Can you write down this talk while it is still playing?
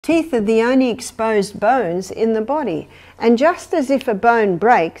Teeth are the only exposed bones in the body, and just as if a bone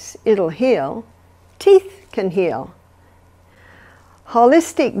breaks, it'll heal, teeth can heal.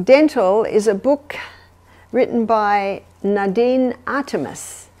 Holistic Dental is a book written by Nadine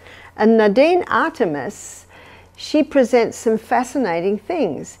Artemis. And Nadine Artemis, she presents some fascinating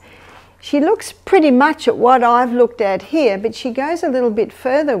things. She looks pretty much at what I've looked at here, but she goes a little bit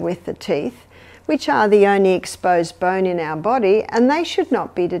further with the teeth, which are the only exposed bone in our body, and they should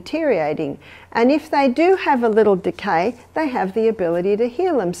not be deteriorating. And if they do have a little decay, they have the ability to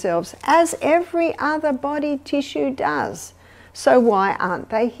heal themselves, as every other body tissue does. So why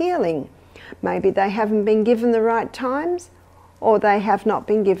aren't they healing? Maybe they haven't been given the right times, or they have not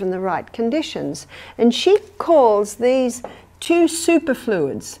been given the right conditions. And she calls these two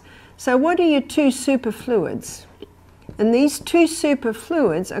superfluids. So what are your two superfluids? And these two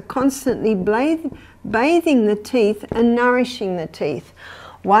superfluids are constantly bathing the teeth and nourishing the teeth.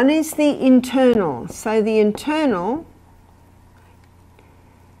 One is the internal. So the internal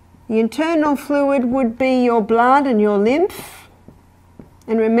fluid would be your blood and your lymph.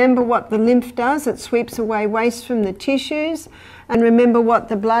 And remember what the lymph does, it sweeps away waste from the tissues. And remember what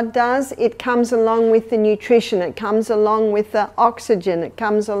the blood does, it comes along with the nutrition, it comes along with the oxygen, it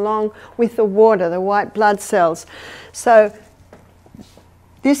comes along with the water, the white blood cells. So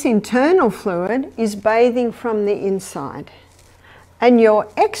this internal fluid is bathing from the inside. And your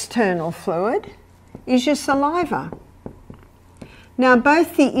external fluid is your saliva. Now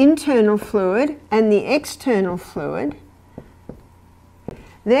both the internal fluid and the external fluid,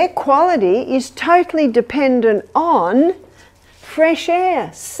 their quality is totally dependent on fresh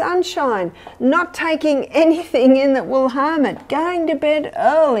air, sunshine, not taking anything in that will harm it, going to bed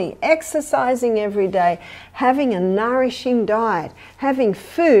early, exercising every day, having a nourishing diet, having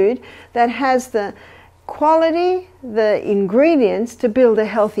food that has the quality, the ingredients to build a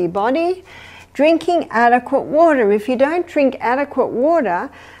healthy body, drinking adequate water. If you don't drink adequate water,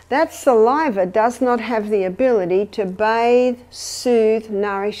 that saliva does not have the ability to bathe, soothe,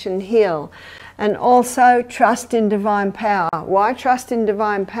 nourish and heal. And also trust in divine power. Why trust in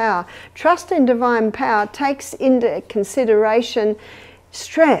divine power? Trust in divine power takes into consideration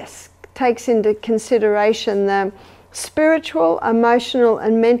stress, takes into consideration the spiritual, emotional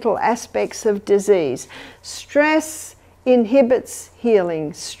and mental aspects of disease. Stress inhibits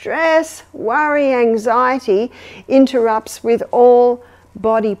healing. Stress, worry, anxiety interrupts with all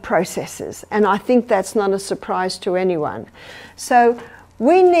body processes, and I think that's not a surprise to anyone. So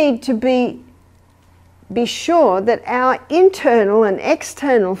we need to be sure that our internal and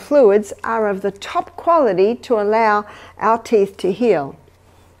external fluids are of the top quality to allow our teeth to heal.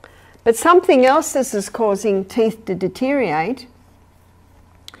 But something else is causing teeth to deteriorate,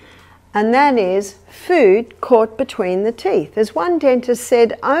 and that is food caught between the teeth. As one dentist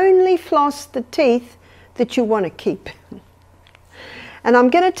said, only floss the teeth that you want to keep. And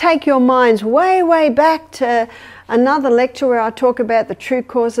I'm going to take your minds way, way back to another lecture where I talk about the true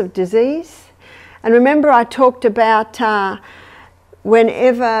cause of disease. And remember I talked about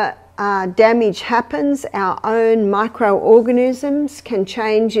whenever damage happens, our own microorganisms can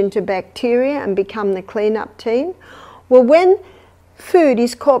change into bacteria and become the cleanup team. Well, when food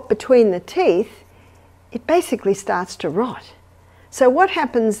is caught between the teeth, it basically starts to rot. So what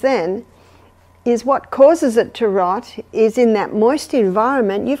happens then is what causes it to rot is in that moist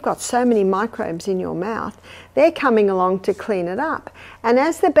environment, you've got so many microbes in your mouth, they're coming along to clean it up. And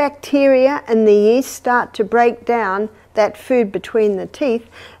as the bacteria and the yeast start to break down that food between the teeth,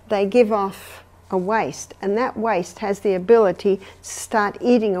 they give off a waste, and that waste has the ability to start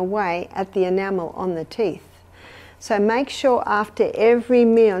eating away at the enamel on the teeth. So make sure after every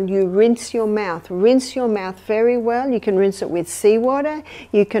meal you rinse your mouth. Rinse your mouth very well. You can rinse it with seawater.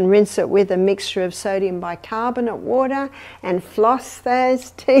 You can rinse it with a mixture of sodium bicarbonate water and floss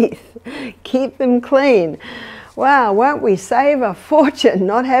those teeth. Keep them clean. Wow, won't we save a fortune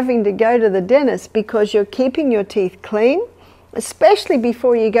not having to go to the dentist because you're keeping your teeth clean, especially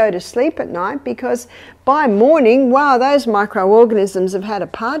before you go to sleep at night, because by morning, wow, those microorganisms have had a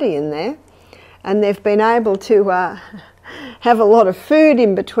party in there. And they've been able to have a lot of food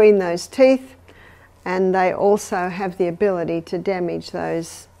in between those teeth, and they also have the ability to damage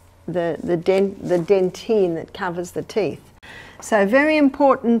those the dentine that covers the teeth. So very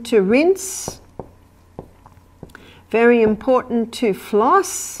important to rinse, very important to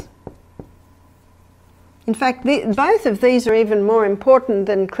floss. In fact, both of these are even more important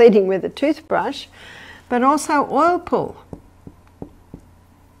than cleaning with a toothbrush, but also oil pull.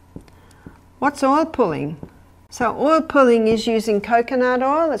 What's oil pulling? So oil pulling is using coconut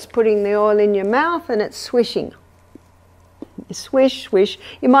oil. It's putting the oil in your mouth and it's swishing. You swish, swish.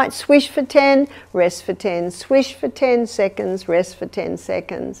 You might swish for 10, rest for 10, swish for 10 seconds, rest for 10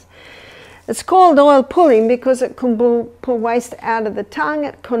 seconds. It's called oil pulling because it can pull waste out of the tongue,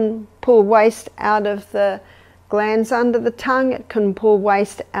 it can pull waste out of the glands under the tongue, it can pull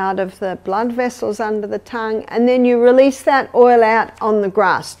waste out of the blood vessels under the tongue, and then you release that oil out on the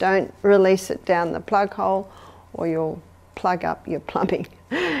grass. Don't release it down the plug hole or you'll plug up your plumbing.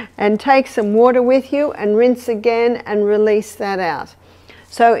 And take some water with you and rinse again and release that out.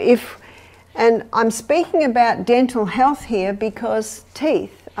 So and I'm speaking about dental health here because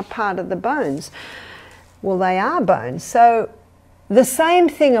teeth are part of the bones. Well, they are bones. So the same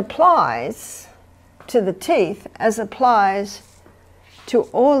thing applies to the teeth as applies to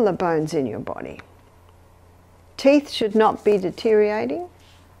all the bones in your body. Teeth should not be deteriorating,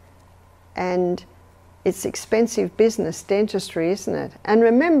 and it's expensive business, dentistry, isn't it? And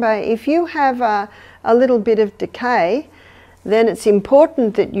remember, if you have a little bit of decay, then it's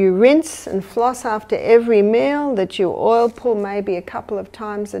important that you rinse and floss after every meal, that you oil pull maybe a couple of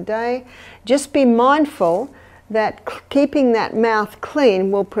times a day. Just be mindful that keeping that mouth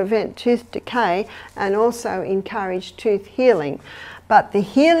clean will prevent tooth decay and also encourage tooth healing. But the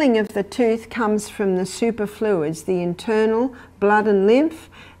healing of the tooth comes from the superfluids, the internal blood and lymph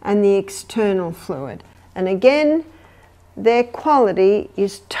and the external fluid. And again, their quality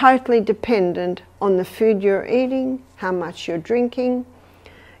is totally dependent on the food you're eating, how much you're drinking,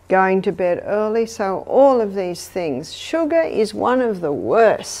 going to bed early. So all of these things. Sugar is one of the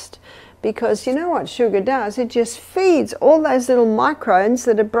worst because you know what sugar does? It just feeds all those little microbes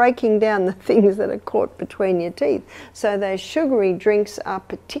that are breaking down the things that are caught between your teeth. So those sugary drinks are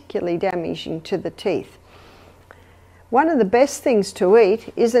particularly damaging to the teeth. One of the best things to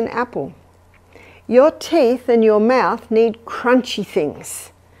eat is an apple. Your teeth and your mouth need crunchy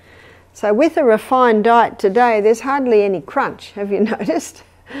things. So with a refined diet today, there's hardly any crunch, have you noticed?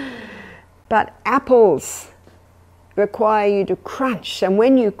 But apples require you to crunch, and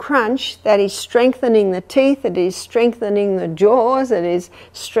when you crunch, that is strengthening the teeth, it is strengthening the jaws, it is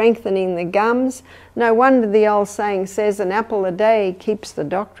strengthening the gums. No wonder the old saying says an apple a day keeps the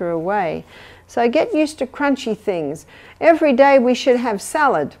doctor away. So get used to crunchy things. Every day we should have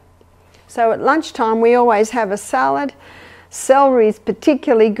salad. So at lunchtime we always have a salad. Celery is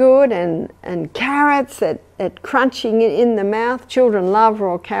particularly good, and carrots at crunching in the mouth. Children love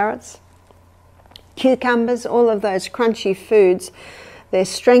raw carrots. Cucumbers, all of those crunchy foods, they're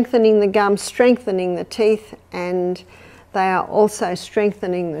strengthening the gums, strengthening the teeth, and they are also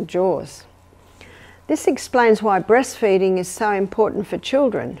strengthening the jaws. This explains why breastfeeding is so important for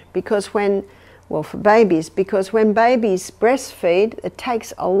children, because for babies, because when babies breastfeed, it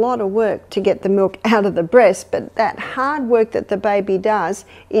takes a lot of work to get the milk out of the breast, but that hard work that the baby does,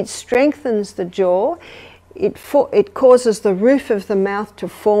 it strengthens the jaw, it causes the roof of the mouth to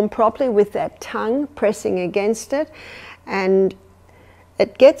form properly with that tongue pressing against it, and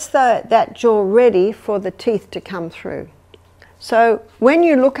it gets that jaw ready for the teeth to come through. So when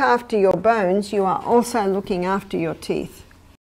you look after your bones, you are also looking after your teeth.